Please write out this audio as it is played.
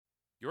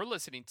You're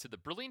listening to the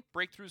Brilliant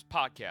Breakthroughs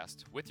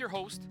Podcast with your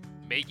host,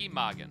 Maggie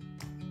Magen.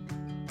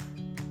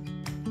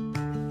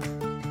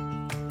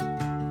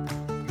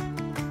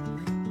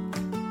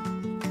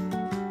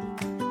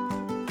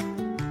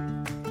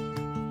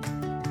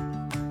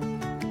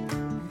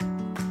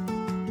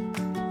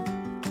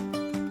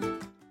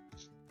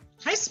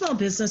 Hi, small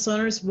business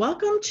owners.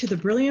 Welcome to the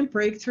Brilliant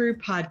Breakthrough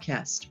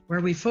Podcast, where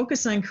we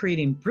focus on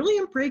creating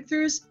brilliant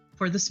breakthroughs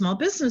for the small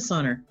business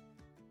owner.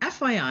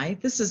 FYI,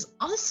 this is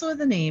also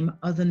the name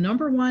of the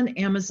 #1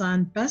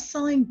 Amazon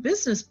best-selling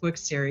business book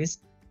series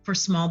for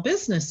small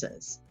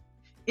businesses.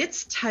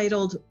 It's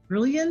titled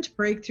Brilliant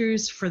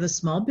Breakthroughs for the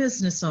Small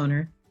Business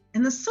Owner,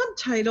 and the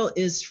subtitle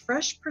is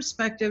Fresh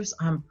Perspectives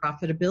on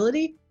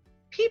Profitability,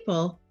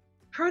 People,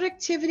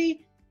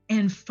 Productivity,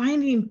 and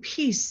Finding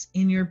Peace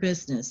in Your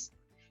Business.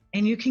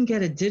 And you can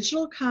get a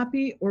digital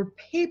copy or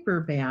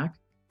paperback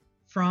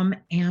from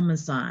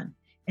Amazon.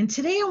 And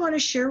today I want to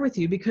share with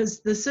you, because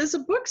this is a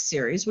book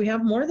series, we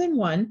have more than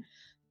one.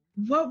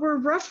 What we're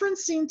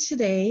referencing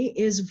today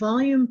is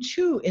volume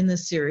 2 in the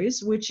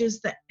series, which is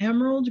the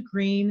emerald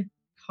green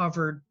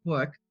covered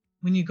book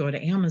when you go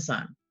to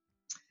Amazon.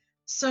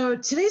 So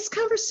today's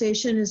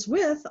conversation is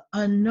with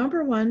a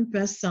 #1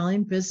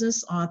 best-selling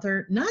business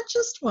author, not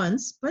just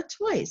once, but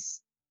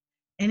twice.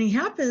 And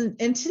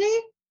today,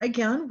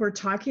 again, we're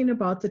talking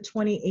about the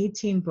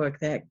 2018 book,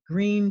 that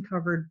green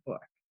covered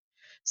book.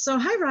 So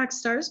hi, rock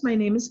stars. My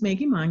name is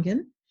Maggie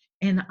Magen,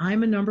 and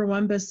I'm a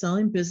 #1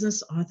 best-selling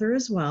business author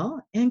as well,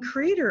 and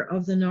creator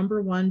of the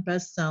 #1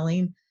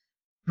 best-selling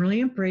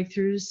Brilliant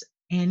Breakthroughs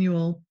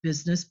annual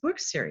business book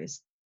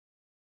series.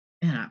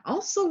 And I'm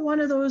also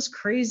one of those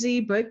crazy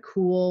but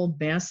cool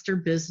master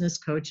business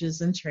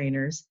coaches and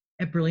trainers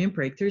at Brilliant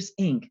Breakthroughs,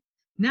 Inc.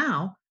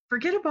 Now,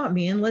 forget about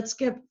me and let's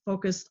get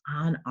focused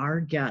on our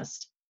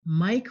guest,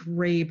 Mike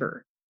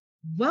Raber.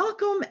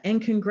 Welcome and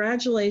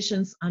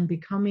congratulations on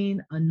becoming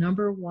a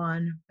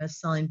 #1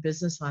 best-selling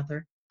business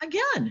author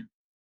again.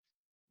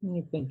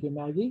 Thank you,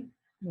 Maggie.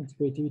 It's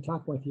great to be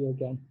talking with you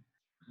again.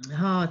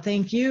 Oh,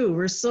 thank you.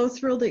 We're so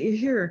thrilled that you're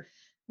here.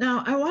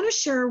 Now, I want to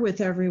share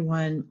with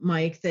everyone,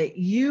 Mike, that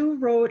you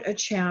wrote a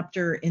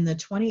chapter in the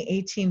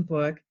 2018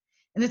 book,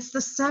 and it's the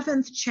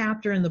 7th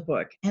chapter in the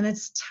book, and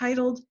it's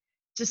titled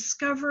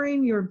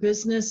Discovering Your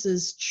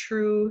Business's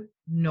True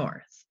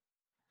North.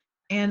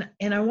 And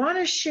I want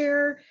to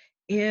share,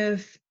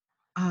 if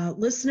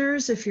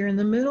listeners, if you're in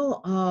the middle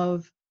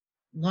of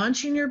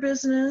launching your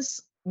business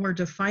or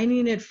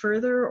defining it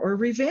further or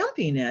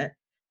revamping it,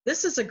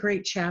 this is a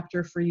great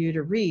chapter for you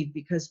to read,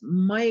 because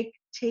Mike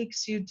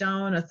takes you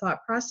down a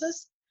thought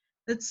process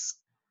that's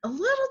a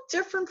little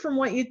different from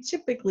what you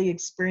typically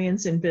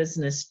experience in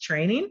business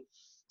training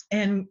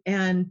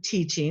and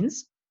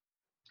teachings,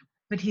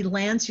 but he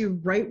lands you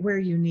right where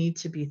you need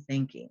to be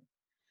thinking.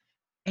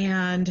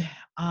 And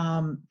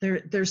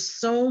there's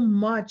so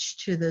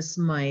much to this,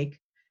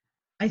 Mike.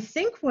 I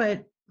think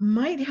what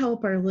might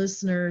help our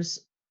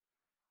listeners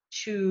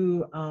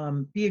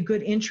to be a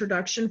good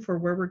introduction for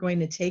where we're going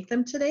to take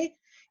them today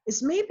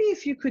is maybe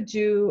if you could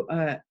do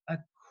a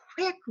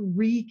quick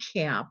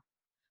recap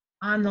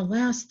on the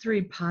last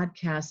 3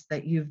 podcasts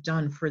that you've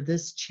done for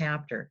this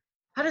chapter.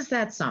 How does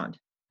that sound?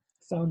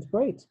 Sounds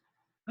great.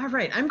 All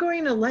right, I'm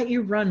going to let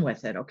you run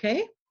with it,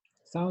 okay?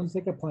 Sounds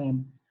like a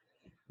plan.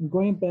 I'm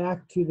going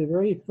back to the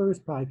very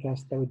first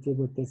podcast that we did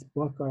with this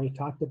book, where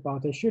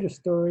I shared a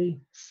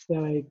story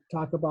that I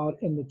talk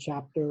about in the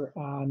chapter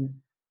on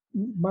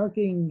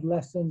marketing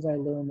lessons I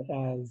learned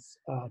as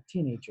a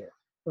teenager,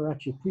 or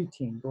actually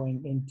preteen,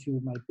 going into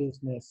my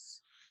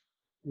business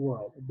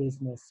world,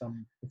 business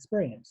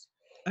experience.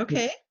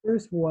 Okay. The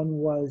first one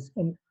was,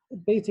 and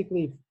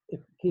basically,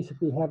 in case if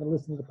you haven't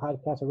listened to the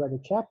podcast or read the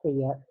chapter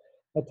yet,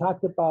 I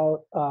talked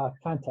about a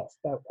contest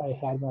that I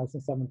had when I was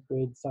in 7th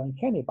grade selling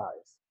candy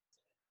bars.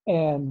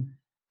 And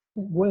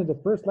one of the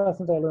first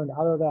lessons I learned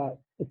out of that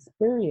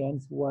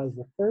experience was,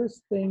 the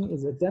first thing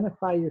is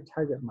identify your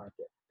target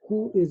market.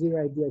 Who is your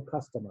ideal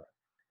customer?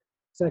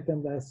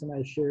 Second lesson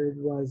I shared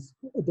was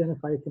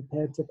identify your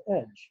competitive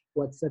edge.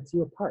 What sets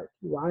you apart?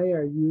 Why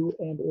are you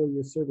and or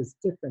your service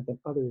different than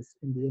others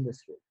in the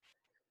industry?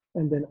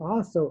 And then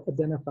also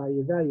identify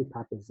your value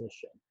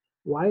proposition.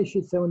 Why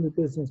should someone do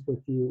business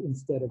with you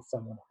instead of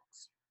someone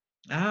else?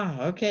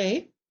 Ah,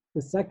 okay.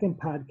 The second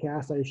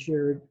podcast I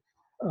shared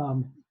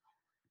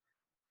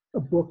a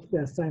book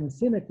that Simon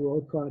Sinek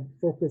wrote called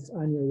Focus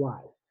on Your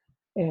Why,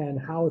 and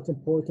how it's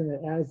important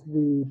that as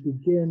we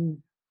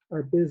begin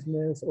our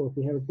business, or if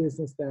we have a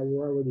business that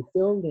we're already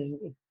building,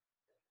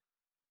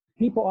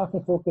 people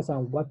often focus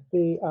on what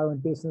they are in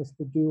business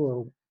to do,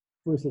 or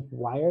versus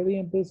why are they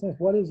in business.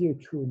 What is your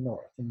true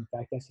north? In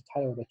fact, that's the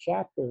title of the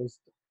chapter, is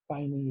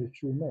Finding Your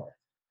True North.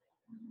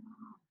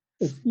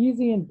 It's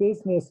easy in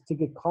business to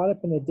get caught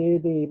up in the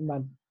day-to-day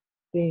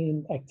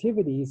mundane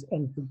activities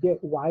and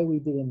forget why we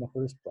did it in the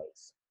first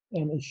place.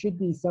 And it should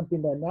be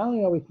something that not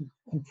only are we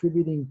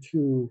contributing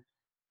to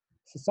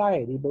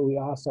society, but we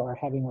also are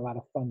having a lot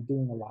of fun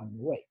doing along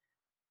the way.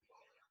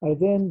 I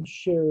then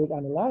shared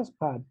on the last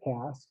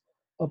podcast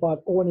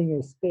about owning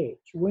your stage.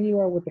 When you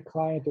are with the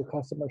client or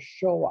customer,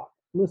 show up.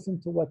 Listen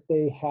to what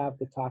they have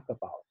to talk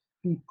about.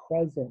 Be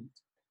present.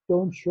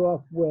 Don't show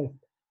up with,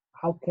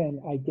 how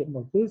can I get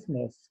more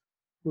business,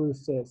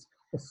 versus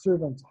a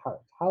servant's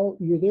heart. How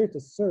you're there to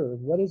serve.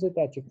 What is it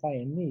that your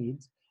client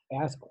needs?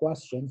 Ask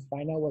questions,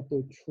 find out what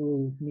their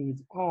true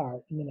needs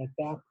are, and then at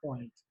that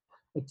point,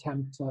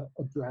 attempt to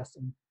address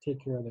and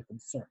take care of their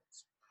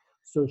concerns.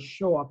 So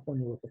show up when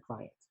you're with the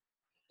client.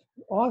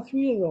 All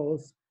three of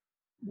those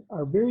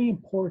are very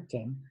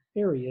important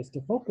areas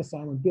to focus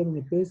on when building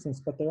a business,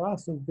 but they're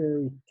also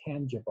very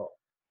tangible.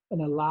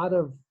 And a lot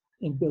of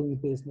in building a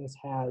business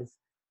has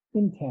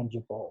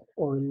intangible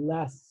or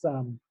less,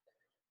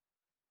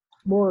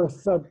 more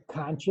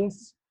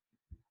subconscious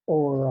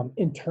or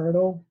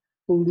internal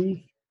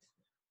belief.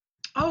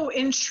 Oh,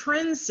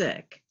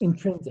 intrinsic.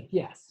 Intrinsic,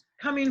 yes.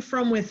 Coming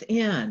from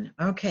within.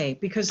 Okay,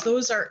 because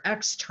those are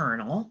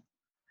external.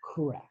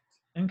 Correct.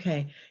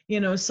 Okay.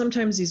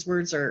 Sometimes these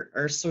words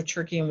are so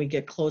tricky and we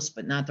get close,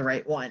 but not the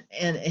right one.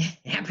 And it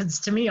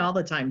happens to me all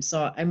the time.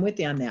 So I'm with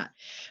you on that.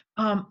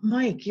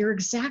 Mike, you're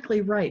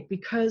exactly right,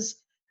 because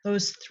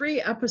those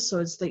 3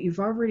 episodes that you've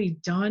already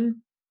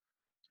done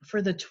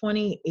for the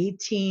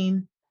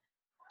 2018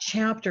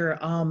 chapter,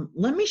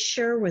 let me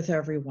share with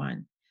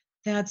everyone.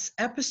 That's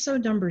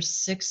episode number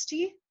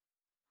 60,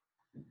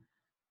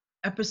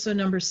 episode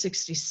number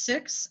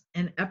 66,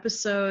 and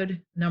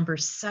episode number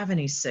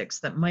 76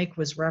 that Mike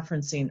was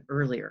referencing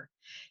earlier.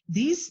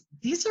 These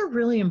are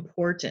really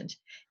important,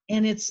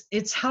 and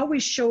it's how we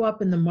show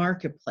up in the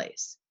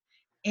marketplace.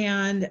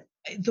 And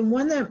the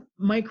one that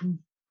Mike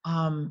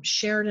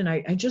shared, and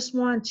I just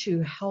want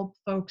to help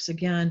folks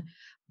again,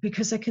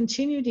 because I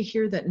continue to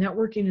hear that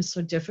networking is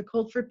so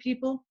difficult for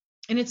people,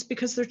 and it's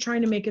because they're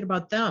trying to make it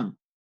about them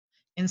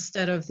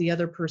instead of the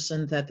other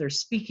person that they're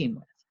speaking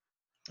with.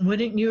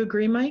 Wouldn't you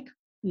agree, Mike?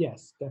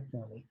 Yes,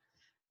 definitely.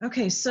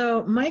 Okay,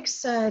 so Mike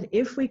said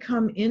if we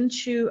come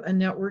into a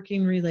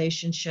networking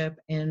relationship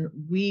and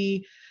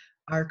we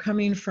are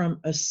coming from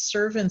a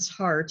servant's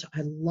heart,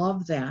 I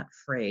love that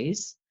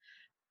phrase.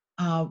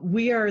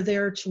 We are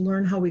there to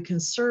learn how we can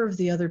serve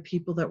the other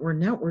people that we're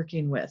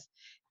networking with.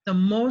 The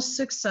most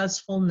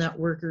successful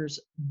networkers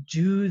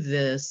do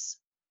this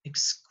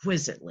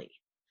exquisitely,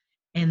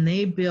 and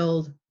they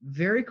build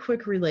very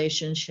quick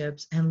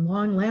relationships and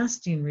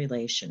long-lasting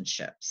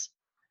relationships.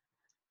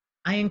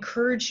 I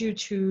encourage you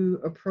to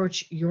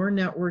approach your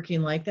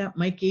networking like that.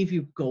 Mike gave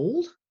you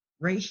gold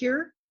right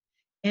here,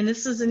 and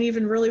this isn't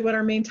even really what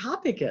our main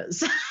topic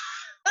is.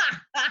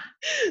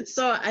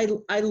 So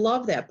I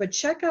love that. But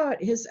check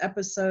out his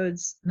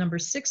episodes number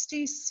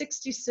 60,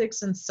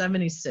 66, and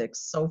 76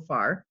 so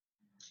far,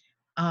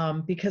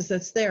 because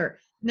that's there.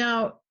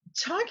 Now,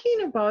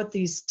 talking about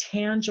these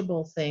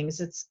tangible things,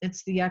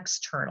 it's the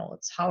external.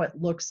 It's how it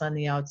looks on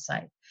the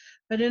outside.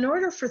 But in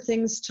order for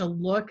things to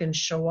look and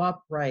show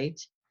up right,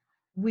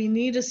 we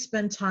need to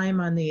spend time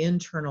on the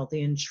internal,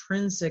 the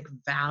intrinsic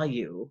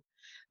value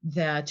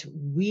that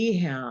we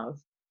have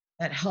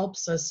that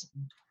helps us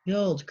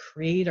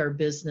create our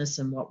business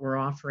and what we're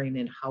offering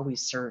and how we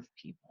serve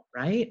people,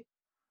 right?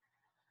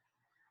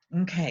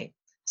 Okay,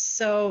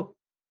 so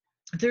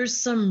there's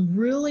some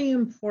really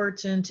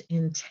important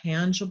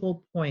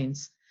intangible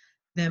points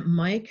that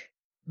Mike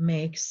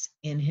makes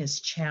in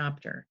his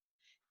chapter.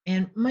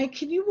 And Mike,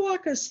 can you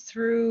walk us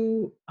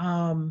through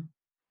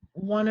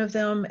one of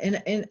them?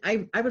 And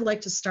I would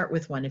like to start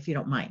with one, if you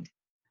don't mind.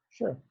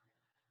 Sure.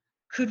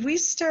 Could we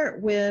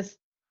start with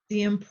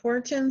the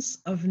importance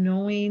of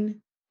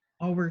knowing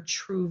our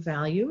true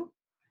value?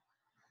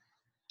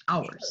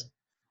 Ours.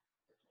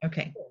 Sure.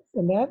 Okay.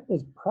 And that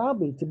is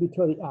probably, to be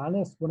totally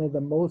honest, one of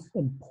the most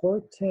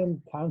important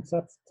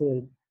concepts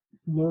to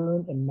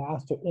learn and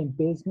master in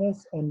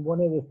business. And one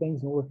of the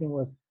things in working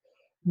with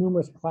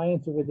numerous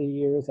clients over the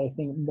years, I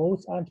think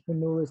most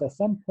entrepreneurs at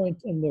some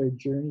point in their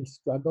journey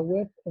struggle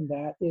with, and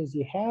that is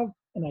you have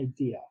an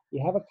idea,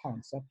 you have a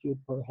concept, you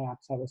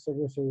perhaps have a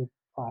service or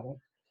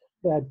product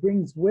that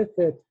brings with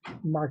it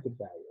market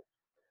value.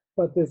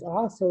 But there's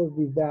also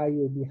the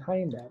value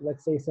behind that.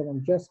 Let's say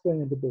someone just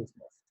going into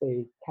business.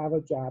 They have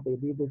a job, they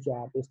leave their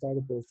job, they start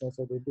a business,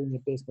 or they're doing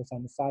a business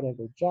on the side of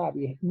their job.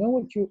 You know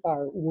what you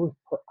are worth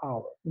per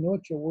hour. You know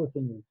what you're worth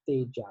in your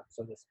day job,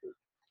 so to speak.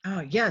 Oh,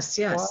 yes,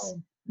 yes.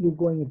 While you're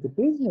going into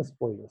business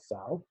for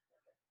yourself,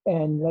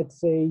 and let's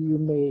say you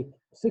make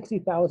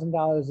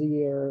 $60,000 a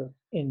year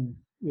in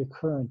your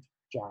current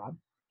job,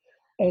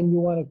 and you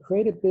want to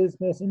create a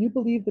business, and you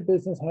believe the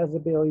business has the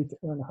ability to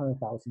earn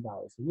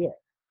 $100,000 a year.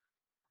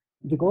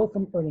 To go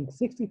from earning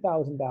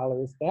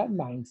 $60,000, that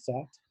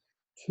mindset,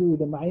 to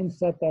the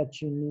mindset that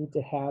you need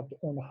to have to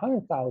earn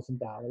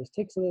 $100,000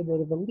 takes a little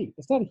bit of a leap.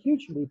 It's not a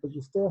huge leap, but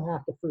you still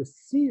have to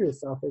first see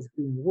yourself as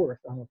being worth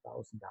 $100,000.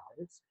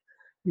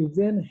 You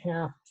then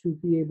have to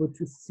be able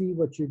to see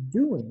what you're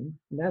doing,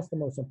 and that's the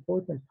most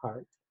important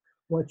part,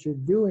 what you're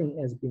doing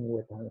as being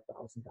worth $100,000.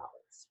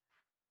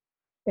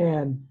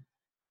 And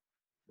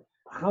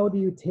how do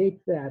you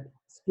take that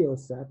skill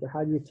set, or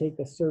how do you take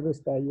the service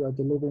that you are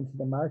delivering to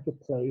the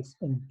marketplace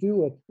and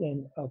do it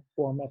in a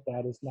format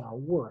that is now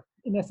worth?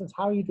 In essence,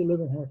 how are you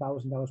delivering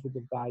 $100,000 worth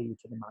of value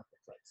to the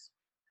marketplace?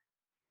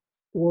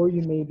 Or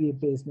you may be a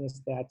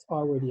business that's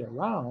already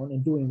around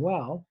and doing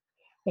well,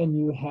 and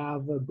you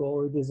have a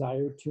goal or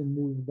desire to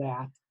move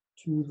that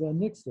to the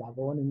next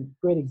level. And a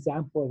great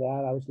example of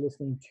that, I was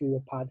listening to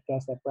a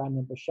podcast that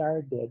Brandon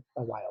Bouchard did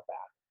a while back.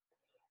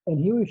 And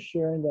he was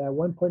sharing that at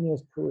one point in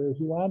his career,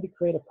 he wanted to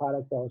create a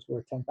product that was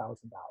worth $10,000.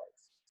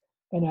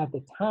 And at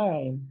the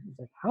time, he's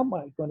like, how am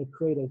I going to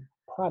create a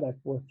product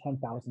worth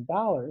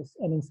 $10,000?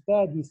 And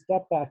instead, he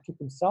stepped back, took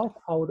himself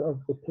out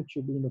of the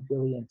picture being the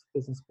brilliant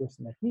business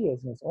person that he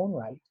is in his own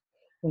right,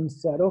 and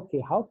said,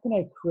 okay, how can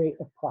I create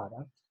a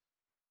product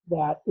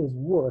that is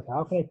worth,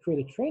 how can I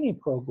create a training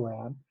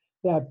program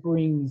that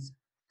brings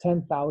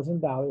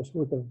 $10,000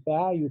 worth of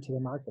value to the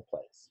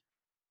marketplace?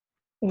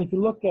 And if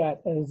you look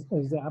at, as an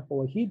example,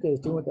 what he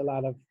does, doing with a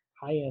lot of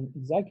high-end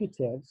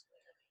executives,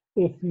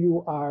 if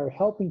you are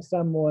helping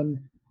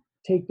someone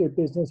take their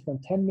business from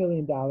 $10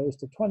 million to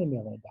 $20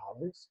 million,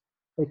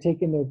 or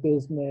taking their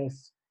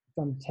business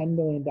from $10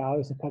 million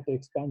and cut their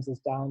expenses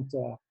down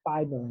to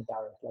 $5 million,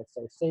 let's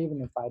say, saving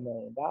them $5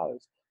 million,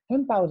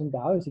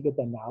 $10,000 to get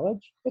that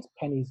knowledge, it's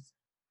pennies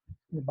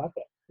in the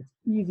bucket. It's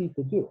easy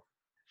to do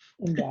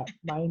in that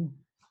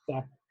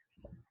that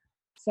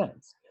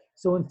sense.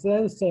 So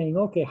instead of saying,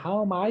 okay,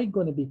 how am I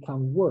going to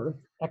become worth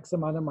X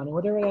amount of money,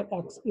 whatever that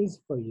X is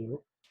for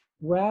you,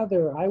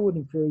 rather, I would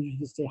encourage you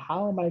to say,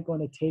 how am I going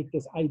to take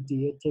this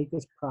idea, take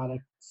this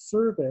product,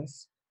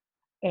 service,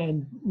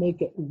 and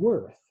make it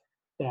worth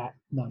that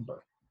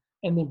number,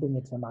 and then bring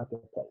it to the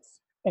marketplace.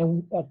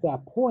 And at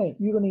that point,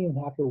 you don't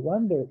even have to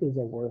wonder, is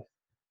it worth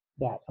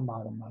that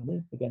amount of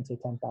money? Again, say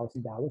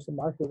 $10,000, the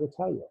market will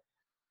tell you.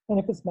 And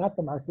if it's not,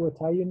 the market will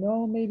tell you,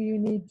 no, maybe you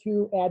need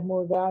to add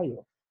more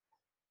value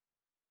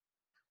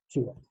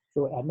to it.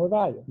 So add more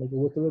value, make it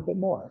worth a little bit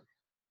more.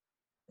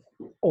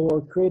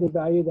 Or create a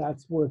value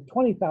that's worth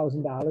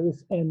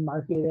 $20,000 and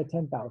market it at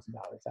 $10,000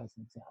 as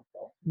an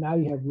example. Now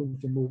you have room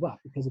to move up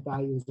because the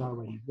value is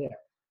already there.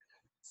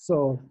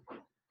 So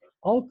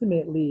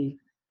ultimately,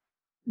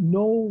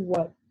 know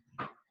what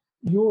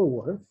you're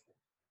worth,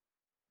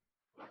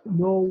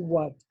 know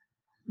what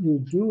you're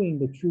doing,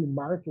 the true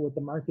market, what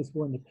the market's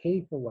willing to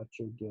pay for what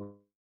you're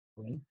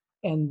doing,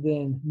 and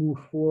then move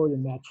forward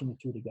and matching the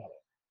two together.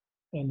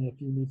 And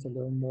if you need to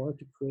learn more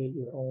to create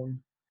your own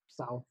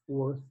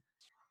self-worth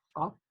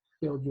up,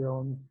 build your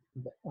own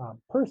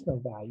personal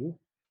value,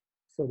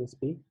 so to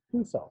speak,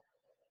 do so.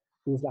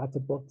 There's lots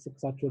of books,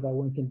 etc., that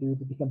one can do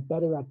to become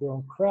better at their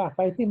own craft.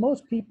 I think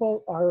most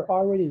people are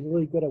already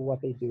really good at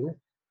what they do.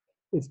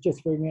 It's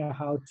just figuring out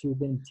how to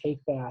then take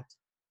that,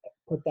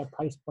 put that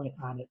price point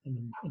on it, and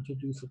then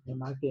introduce it to the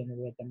market in a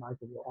way that the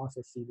market will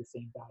also see the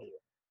same value.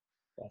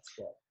 That's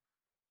good.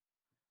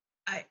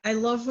 I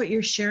love what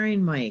you're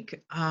sharing,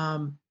 Mike.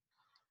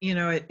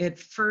 At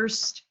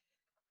first,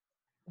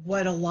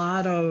 what a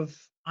lot of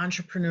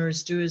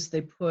entrepreneurs do is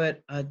they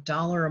put a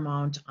dollar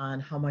amount on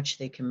how much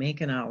they can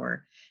make an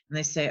hour. And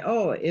they say,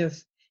 oh,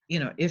 if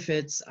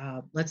it's,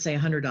 let's say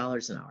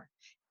 $100 an hour.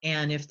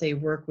 And if they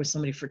work with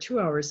somebody for 2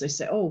 hours, they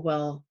say, oh,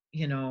 well,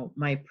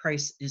 my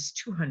price is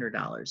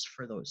 $200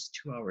 for those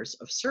 2 hours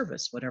of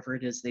service, whatever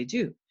it is they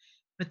do.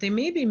 But they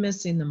may be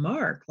missing the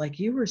mark, like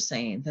you were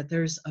saying, that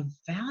there's a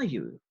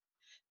value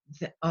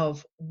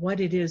of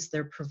what it is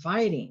they're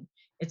providing.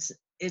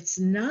 It's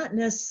not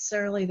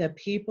necessarily that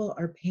people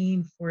are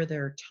paying for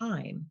their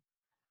time,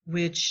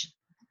 which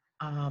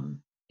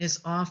is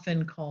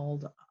often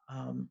called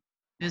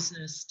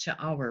business to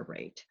hour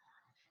rate.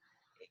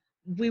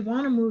 We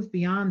want to move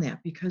beyond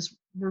that because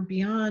we're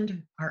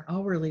beyond our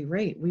hourly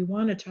rate. We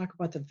want to talk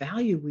about the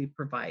value we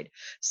provide.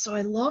 So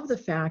I love the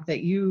fact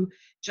that you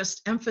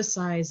just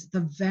emphasize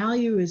the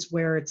value is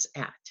where it's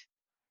at.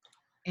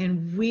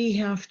 And we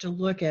have to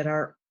look at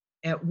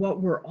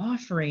what we're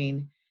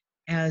offering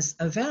as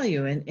a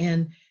value.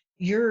 And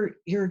your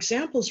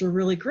examples were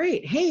really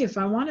great. Hey, if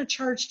I want to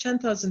charge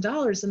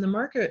 $10,000 and the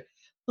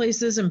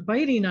marketplace isn't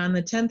biting on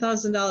the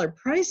 $10,000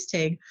 price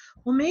tag,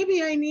 well,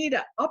 maybe I need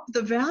to up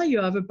the value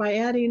of it by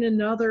adding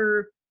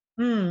another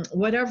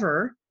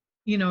whatever,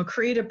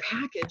 create a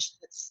package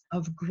that's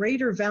of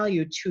greater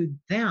value to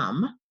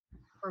them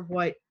for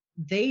what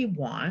they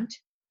want.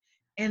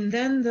 And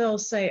then they'll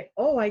say,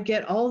 oh, I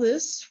get all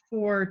this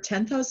for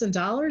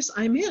 $10,000,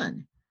 I'm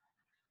in.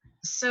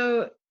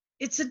 So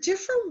it's a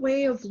different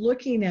way of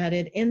looking at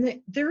it.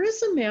 And there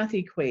is a math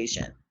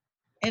equation.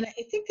 And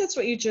I think that's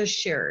what you just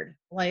shared.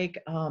 Like,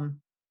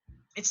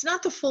 it's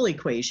not the full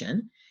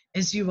equation,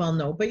 as you all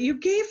know, but you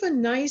gave a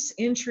nice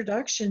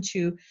introduction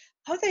to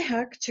how the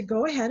heck to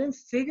go ahead and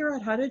figure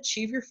out how to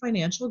achieve your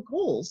financial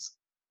goals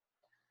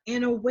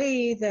in a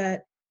way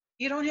that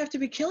you don't have to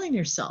be killing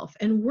yourself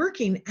and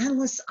working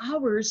endless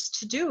hours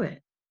to do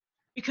it.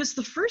 Because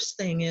the first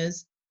thing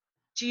is,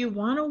 do you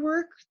want to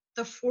work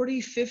the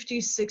 40,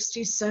 50,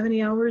 60,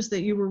 70 hours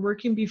that you were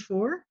working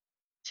before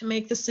to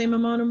make the same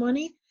amount of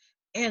money?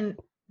 And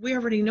we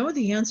already know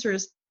the answer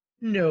is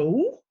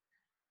no.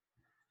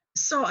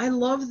 So I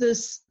love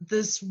this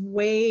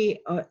way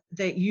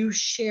that you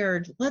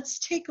shared. Let's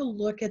take a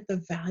look at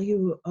the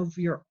value of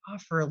your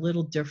offer a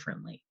little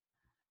differently,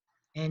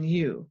 and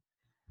you.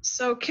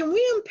 So can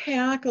we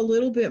unpack a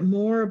little bit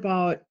more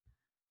about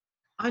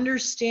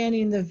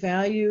understanding the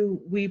value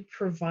we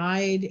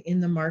provide in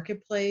the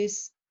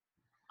marketplace?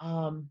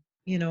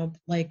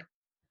 Like,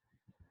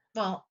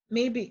 well,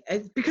 maybe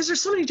because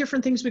there's so many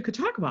different things we could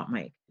talk about,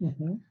 Mike.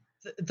 Mm-hmm.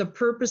 The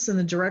purpose and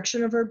the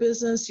direction of our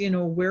business,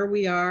 where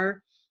we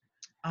are.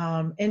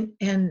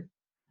 And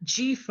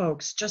gee,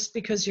 folks, just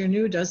because you're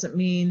new doesn't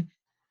mean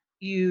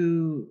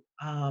you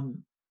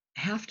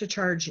have to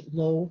charge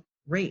low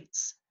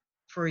rates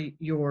for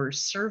your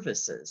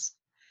services,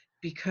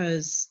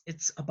 because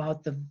it's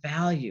about the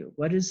value.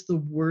 What is the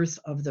worth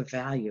of the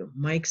value?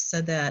 Mike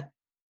said that,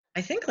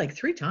 I think, like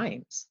 3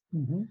 times.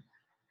 Mm-hmm.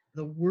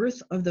 The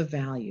worth of the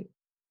value.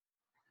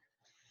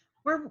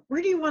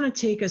 Where do you want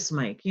to take us,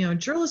 Mike?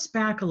 Drill us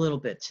back a little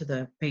bit to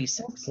the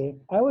basics. Okay,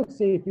 I would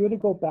say if you were to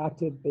go back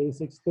to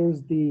basics,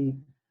 there's the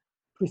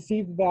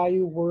perceived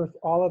value, worth,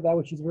 all of that,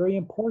 which is very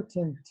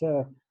important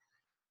to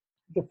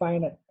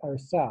define it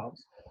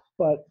ourselves.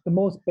 But the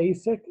most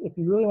basic, if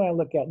you really want to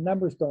look at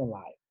numbers don't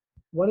lie.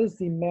 What is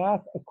the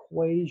math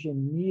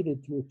equation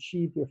needed to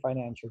achieve your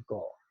financial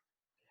goal?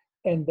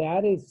 And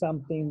that is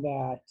something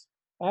that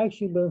I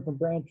actually learned from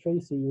Brian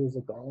Tracy years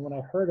ago. And when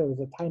I heard it was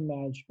a time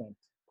management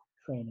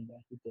training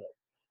that he did.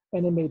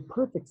 And it made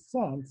perfect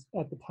sense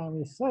at the time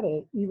he said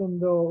it, even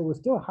though it was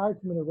still hard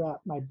for me to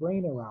wrap my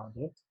brain around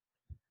it,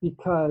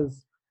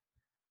 because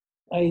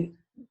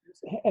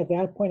at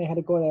that point I had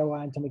to go that I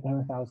wanted to make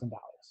 $100,000.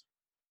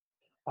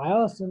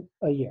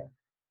 A year.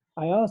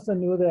 I also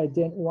knew that I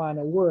didn't want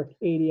to work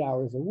 80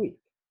 hours a week,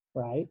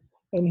 right?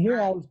 And here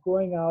I was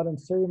going out and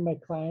serving my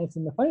clients.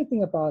 And the funny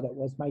thing about it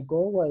was my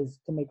goal was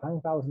to make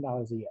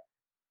 $100,000 a year.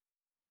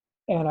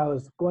 And I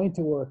was going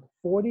to work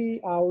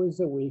 40 hours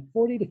a week,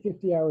 40 to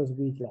 50 hours a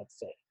week, let's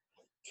say,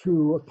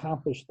 to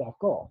accomplish that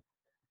goal.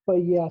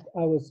 But yet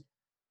I was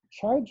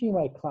charging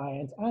my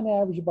clients on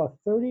average about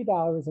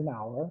 $30 an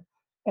hour.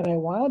 And I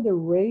wanted to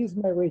raise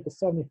my rate to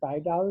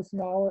 $75 an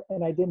hour.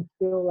 And I didn't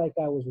feel like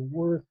I was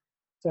worth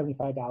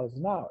 $75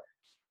 an hour.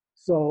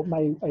 So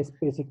I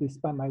basically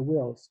spun my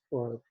wheels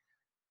for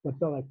what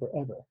felt like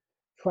forever,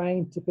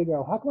 trying to figure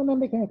out how come I'm not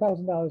making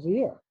 $1,000 a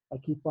year? I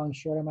keep falling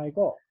short of my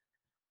goal.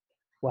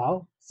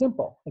 Well,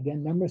 simple.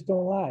 Again, numbers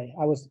don't lie.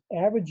 I was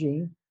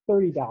averaging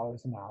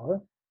 $30 an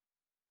hour.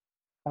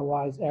 I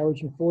was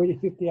averaging 40 to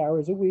 50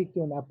 hours a week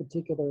doing that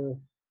particular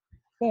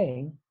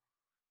thing.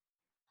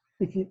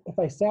 If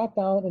I sat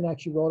down and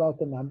actually wrote out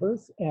the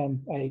numbers,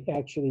 and I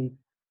actually,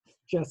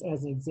 just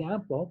as an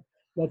example,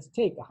 let's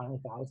take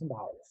 $100,000,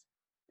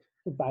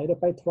 divide it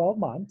by 12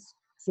 months,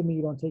 assuming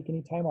you don't take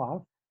any time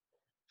off.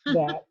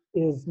 That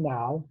is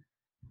now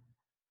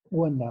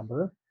one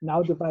number.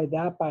 Now divide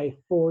that by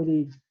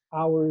 40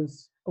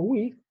 hours a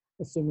week,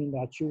 assuming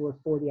that you work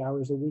 40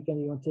 hours a week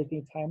and you don't take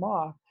any time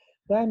off.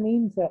 That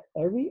means that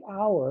every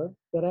hour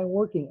that I'm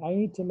working, I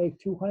need to make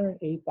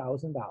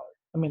 $208,000.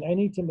 I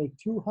need to make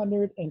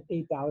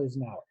 $208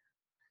 an hour.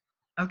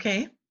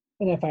 Okay.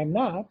 And if I'm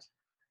not,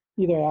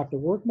 either I have to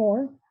work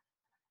more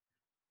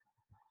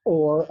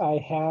or I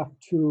have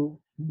to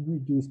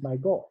reduce my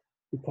goal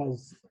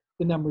because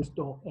the numbers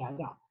don't add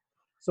up.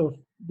 So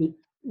the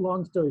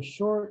long story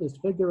short is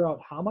figure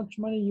out how much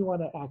money you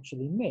want to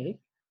actually make,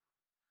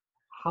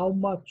 how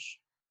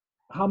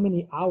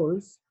many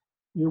hours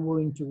you're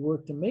willing to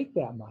work to make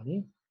that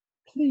money.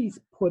 Please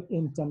put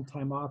in some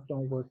time off.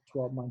 Don't work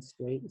 12 months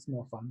straight. It's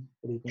no fun,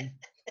 believe me.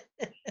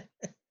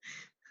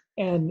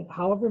 And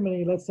however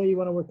many, let's say you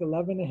want to work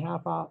 11 and a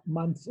half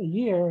months a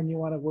year and you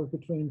want to work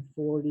between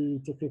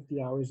 40 to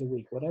 50 hours a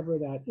week, whatever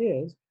that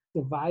is,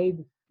 divide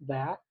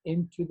that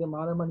into the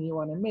amount of money you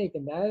want to make.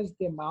 And that is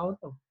the amount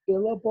of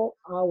billable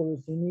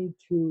hours you need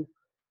to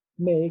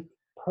make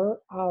per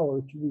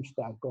hour to reach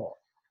that goal.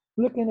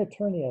 Look at an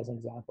attorney as an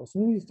example. So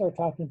when you start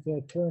talking to an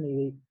attorney,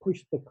 they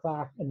push the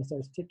clock and it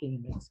starts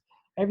ticking. And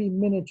every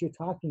minute you're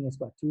talking is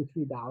about $2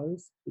 or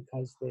 $3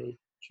 because they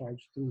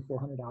charge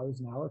 $300-400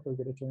 an hour for a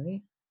good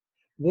attorney.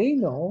 They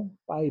know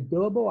by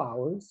billable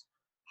hours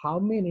how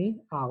many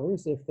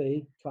hours, if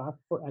they talk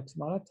for X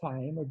amount of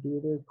time or do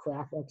their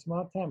craft X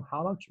amount of time,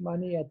 how much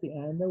money at the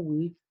end of the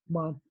week,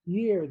 month,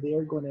 year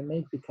they're going to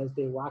make because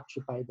they watch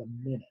it by the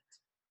minute.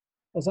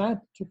 As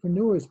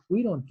entrepreneurs,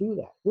 we don't do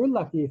that. We're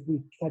lucky if we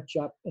catch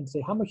up and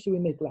say, how much did we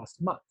make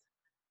last month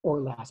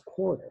or last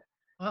quarter?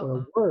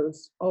 Or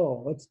worse,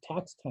 oh, it's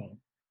tax time.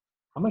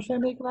 How much did I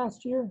make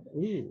last year?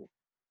 Ooh.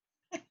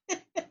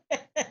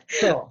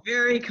 So,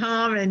 very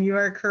common. You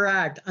are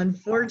correct.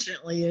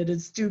 Unfortunately, it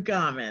is too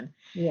common.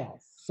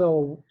 Yes.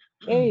 So,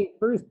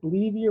 first,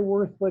 believe you're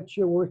worth what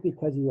you're worth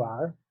because you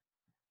are.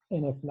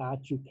 And if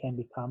not, you can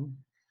become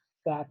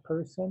that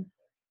person.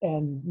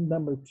 And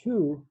number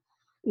two,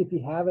 if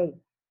you have a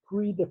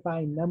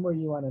predefined number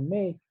you want to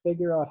make,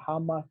 figure out how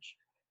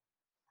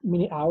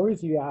many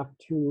hours you have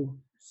to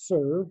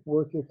serve,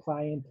 work with your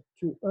clients,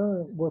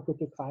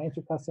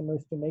 your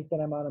customers to make that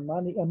amount of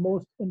money. And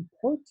most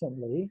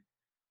importantly,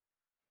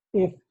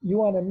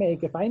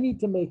 if I need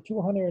to make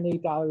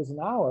 $208 an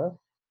hour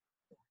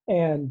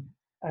and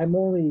I'm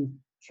only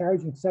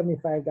charging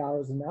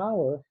 $75 an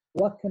hour,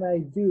 what can I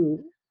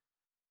do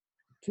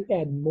to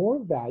add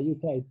more value?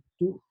 Can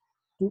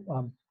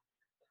I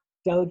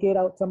delegate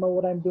out some of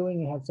what I'm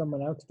doing and have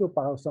someone else do it,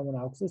 borrow someone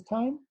else's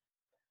time?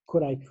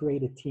 Could I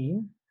create a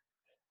team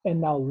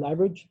and now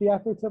leverage the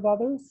efforts of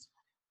others?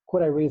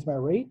 Could I raise my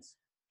rates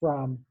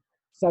from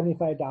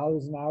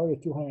 $75 an hour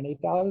to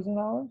 $208 an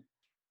hour?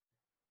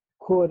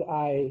 Could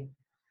I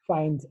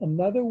find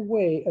another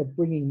way of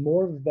bringing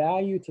more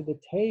value to the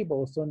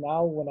table, so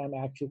now when I'm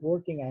actually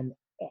working, I'm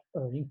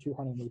earning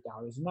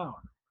 $208 an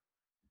hour?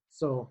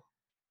 So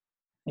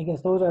I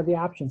guess those are the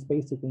options,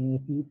 basically. And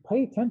if you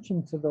pay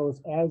attention to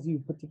those as you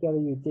put together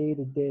your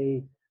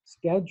day-to-day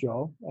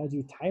schedule, as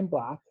you time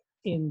block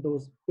in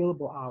those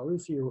billable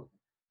hours, your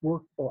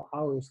workable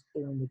hours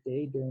during the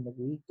day, during the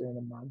week, during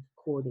the month,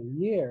 quarter,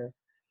 year,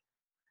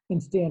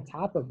 and stay on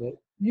top of it,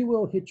 you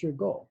will hit your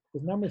goal,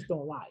 because numbers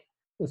don't lie.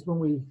 It's when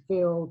we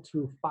fail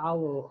to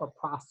follow a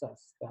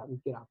process that we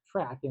get off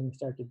track and we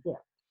start to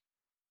drift.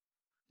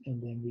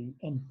 And then we,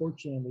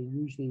 unfortunately,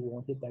 usually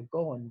won't hit that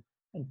goal. And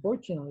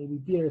unfortunately, we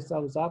beat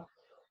ourselves up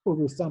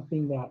over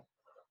something that,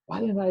 why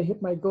didn't I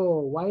hit my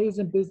goal? Why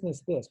isn't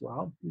business this?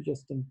 Well, you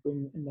just didn't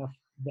bring enough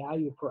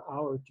value per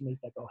hour to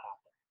make that go happen.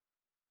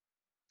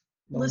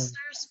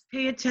 Listeners,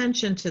 pay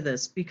attention to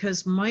this,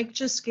 because Mike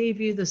just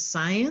gave you the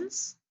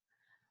science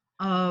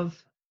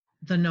of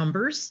the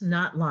numbers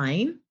not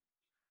lying,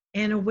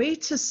 and a way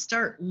to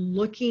start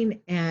looking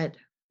at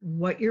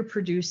what you're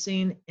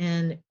producing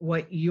and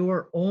what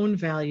your own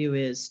value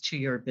is to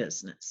your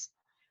business.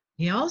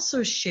 He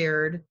also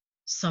shared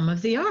some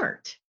of the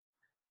art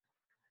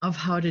of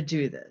how to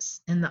do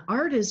this. And the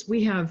art is,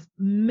 we have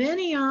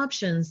many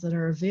options that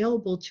are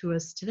available to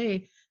us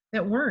today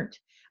that weren't.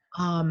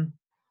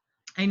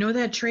 I know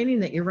that training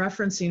that you're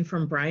referencing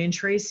from Brian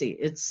Tracy,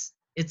 it's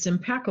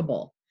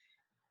impeccable.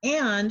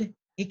 And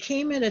it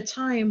came at a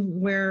time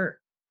where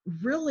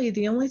really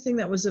the only thing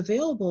that was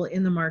available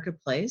in the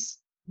marketplace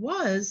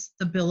was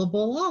the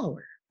billable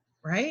hour,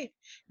 right?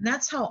 And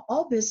that's how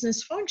all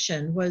business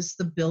functioned, was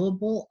the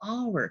billable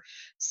hour.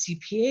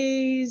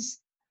 CPAs,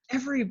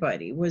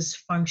 everybody was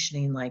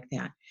functioning like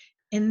that.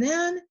 And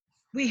then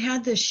we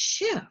had this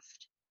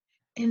shift,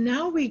 and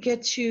now we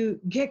get to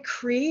get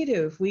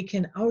creative. We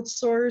can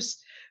outsource,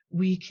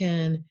 we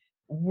can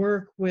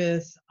work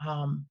with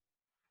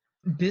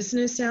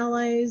business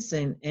allies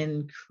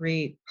and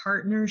create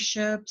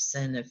partnerships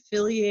and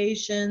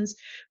affiliations.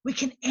 We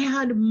can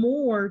add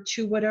more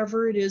to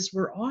whatever it is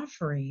we're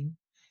offering.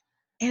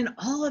 And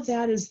all of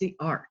that is the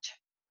art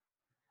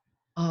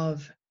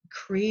of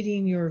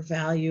creating your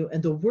value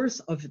and the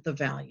worth of the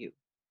value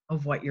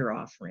of what you're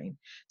offering.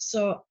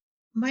 So,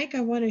 Mike,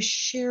 I want to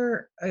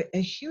share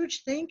a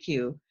huge thank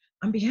you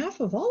on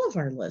behalf of all of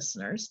our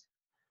listeners,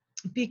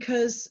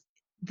 because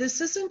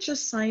this isn't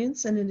just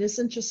science and it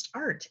isn't just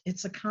art.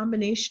 It's a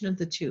combination of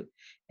the two.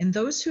 And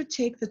those who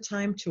take the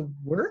time to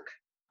work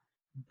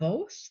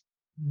both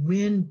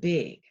win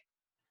big.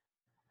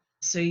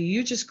 So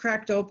you just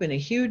cracked open a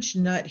huge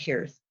nut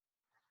here.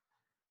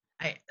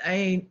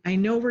 I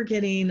know we're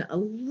getting a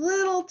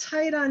little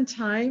tight on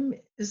time.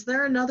 Is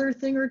there another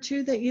thing or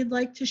two that you'd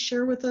like to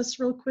share with us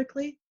real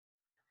quickly?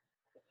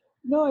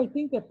 No, I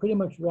think that pretty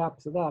much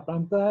wraps it up.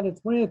 I'm glad.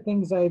 It's one of the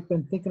things I've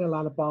been thinking a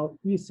lot about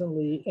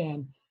recently,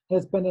 and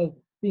has been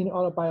being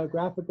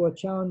autobiographical, a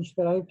challenge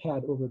that I've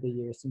had over the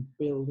years in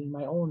building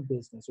my own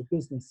business or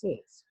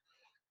businesses,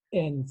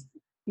 and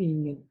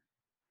being in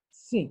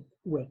sync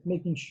with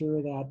making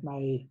sure that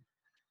my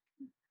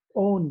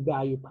own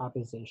value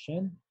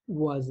proposition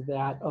was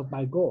that of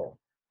my goal,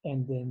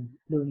 and then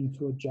learning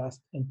to adjust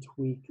and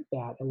tweak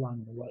that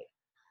along the way.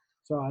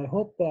 So I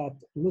hope that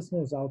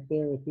listeners out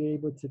there, if you're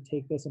able to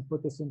take this and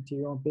put this into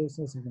your own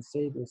business, and can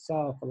save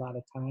yourself a lot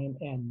of time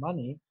and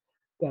money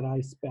that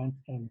I spent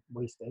and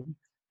wasted.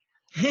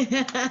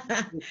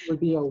 It would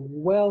be a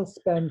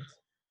well-spent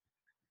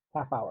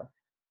half hour.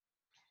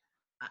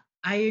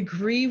 I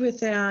agree with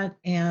that.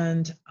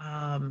 And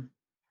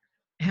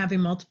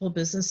having multiple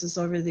businesses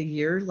over the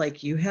year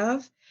like you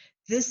have,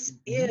 this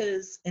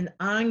is an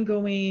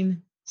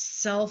ongoing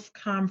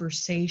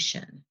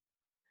self-conversation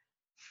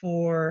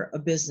for a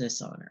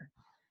business owner.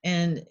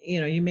 And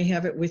you may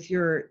have it with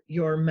your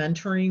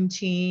mentoring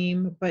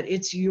team, but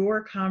it's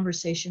your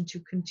conversation to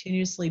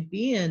continuously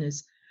be in,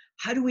 is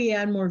how do we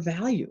add more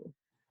value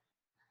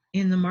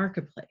in the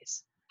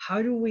marketplace?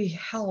 How do we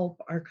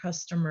help our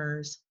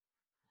customers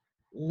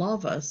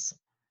love us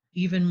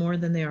even more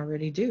than they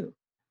already do?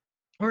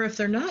 Or if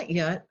they're not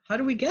yet, how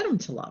do we get them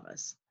to love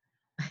us?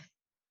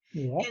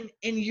 Yeah.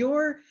 And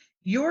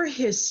your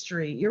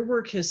history, your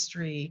work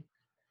history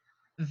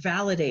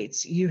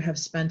validates you have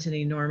spent an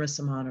enormous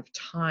amount of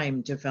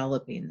time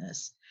developing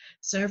this.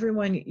 So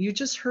everyone, you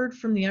just heard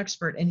from the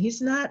expert, and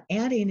he's not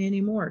adding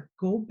anymore.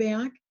 Go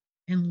back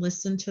and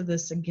listen to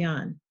this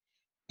again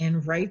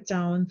and write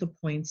down the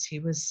points he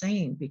was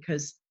saying,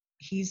 because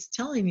he's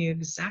telling you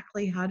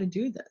exactly how to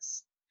do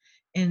this.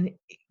 And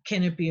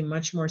Can it be a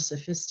much more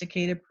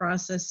sophisticated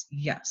process?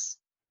 Yes.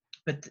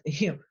 But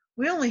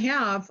we only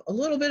have a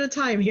little bit of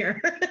time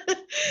here.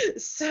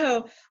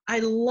 So I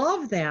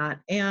love that.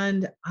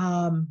 And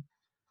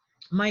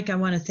Mike, I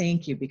want to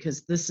thank you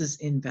because this is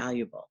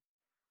invaluable.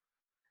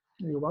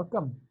 You're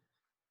welcome.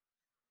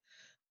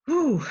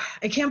 Whew,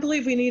 I can't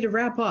believe we need to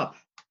wrap up.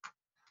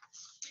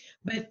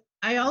 But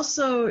I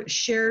also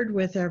shared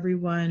with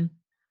everyone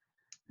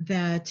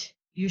that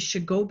you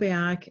should go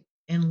back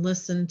and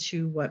listen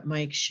to what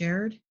Mike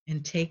shared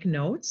and take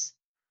notes.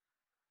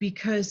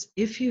 Because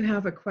if you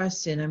have a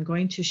question, I'm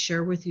going to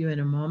share with you in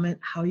a moment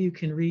how you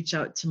can reach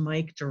out to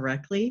Mike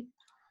directly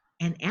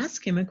and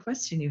ask him a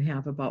question you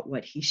have about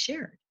what he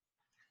shared.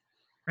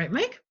 Right,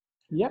 Mike?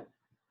 Yep.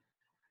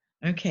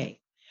 Okay.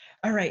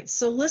 All right.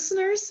 So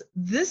listeners,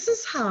 this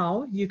is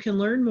how you can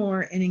learn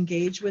more and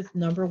engage with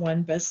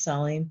 #1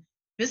 best-selling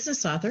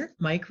business author,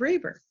 Mike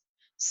Raber.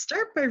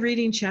 Start by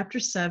reading Chapter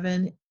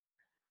 7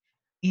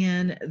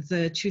 in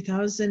the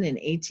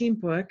 2018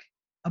 book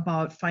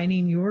about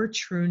finding your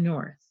true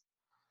north.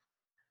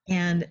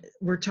 And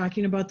we're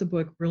talking about the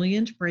book,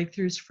 Brilliant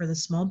Breakthroughs for the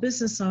Small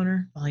Business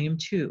Owner, Volume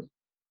 2.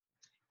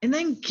 And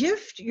then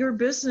gift your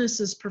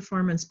business's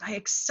performance by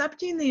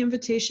accepting the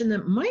invitation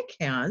that Mike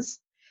has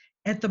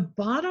at the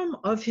bottom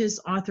of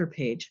his author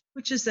page,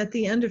 which is at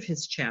the end of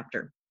his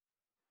chapter.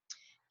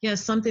 He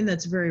has something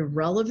that's very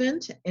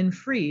relevant and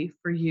free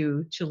for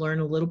you to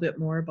learn a little bit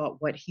more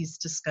about what he's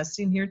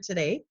discussing here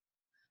today.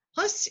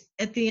 Plus,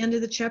 at the end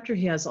of the chapter,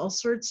 he has all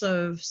sorts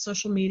of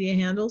social media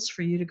handles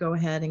for you to go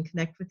ahead and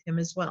connect with him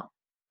as well.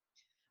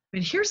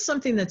 But here's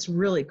something that's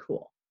really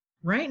cool.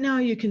 Right now,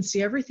 you can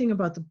see everything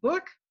about the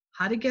book,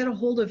 how to get a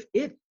hold of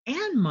it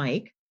and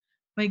Mike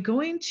by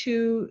going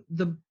to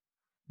the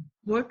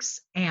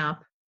Books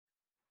app.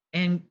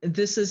 And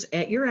this is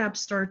at your app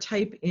store.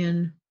 Type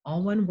in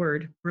all one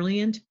word,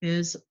 Brilliant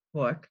Biz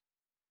Book,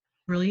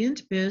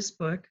 Brilliant Biz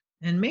Book,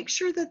 and make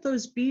sure that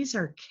those B's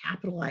are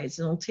capitalized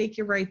and it'll take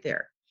you right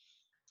there.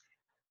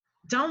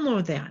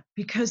 Download that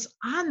because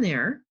on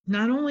there,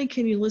 not only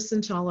can you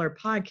listen to all our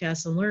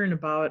podcasts and learn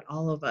about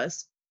all of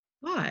us,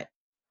 but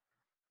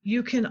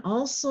you can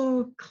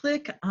also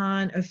click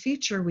on a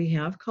feature we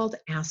have called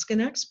Ask an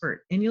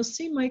Expert, and you'll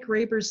see Mike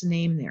Raber's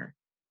name there.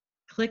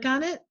 Click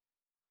on it,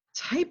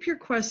 type your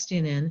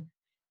question in,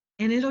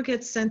 and it'll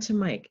get sent to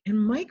Mike, and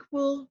Mike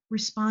will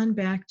respond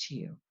back to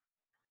you.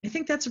 I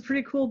think that's a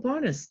pretty cool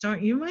bonus,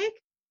 don't you,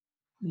 Mike?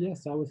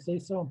 Yes, I would say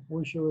so.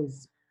 Wish it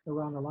was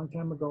around a long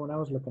time ago when I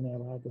was looking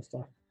at all this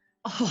stuff.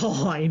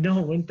 Oh, I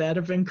know. Wouldn't that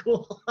have been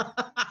cool?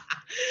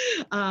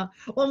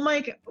 Well,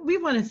 Mike, we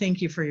want to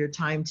thank you for your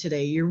time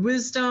today. Your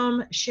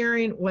wisdom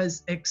sharing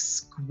was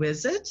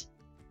exquisite.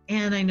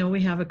 And I know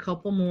we have a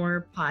couple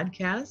more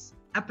podcast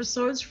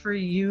episodes for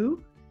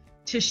you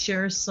to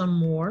share some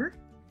more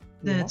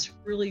that's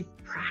really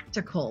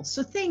practical.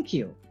 So thank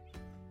you.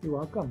 You're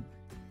welcome.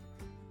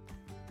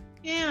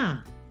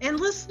 Yeah. And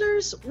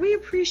listeners, we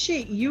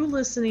appreciate you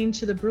listening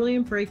to the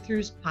Brilliant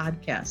Breakthroughs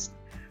podcast,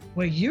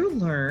 where you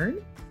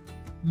learn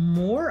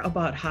more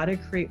about how to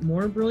create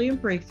more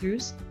brilliant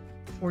breakthroughs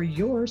for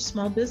your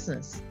small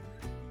business.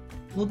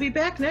 We'll be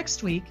back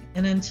next week,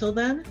 and until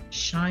then,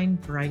 shine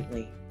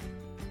brightly.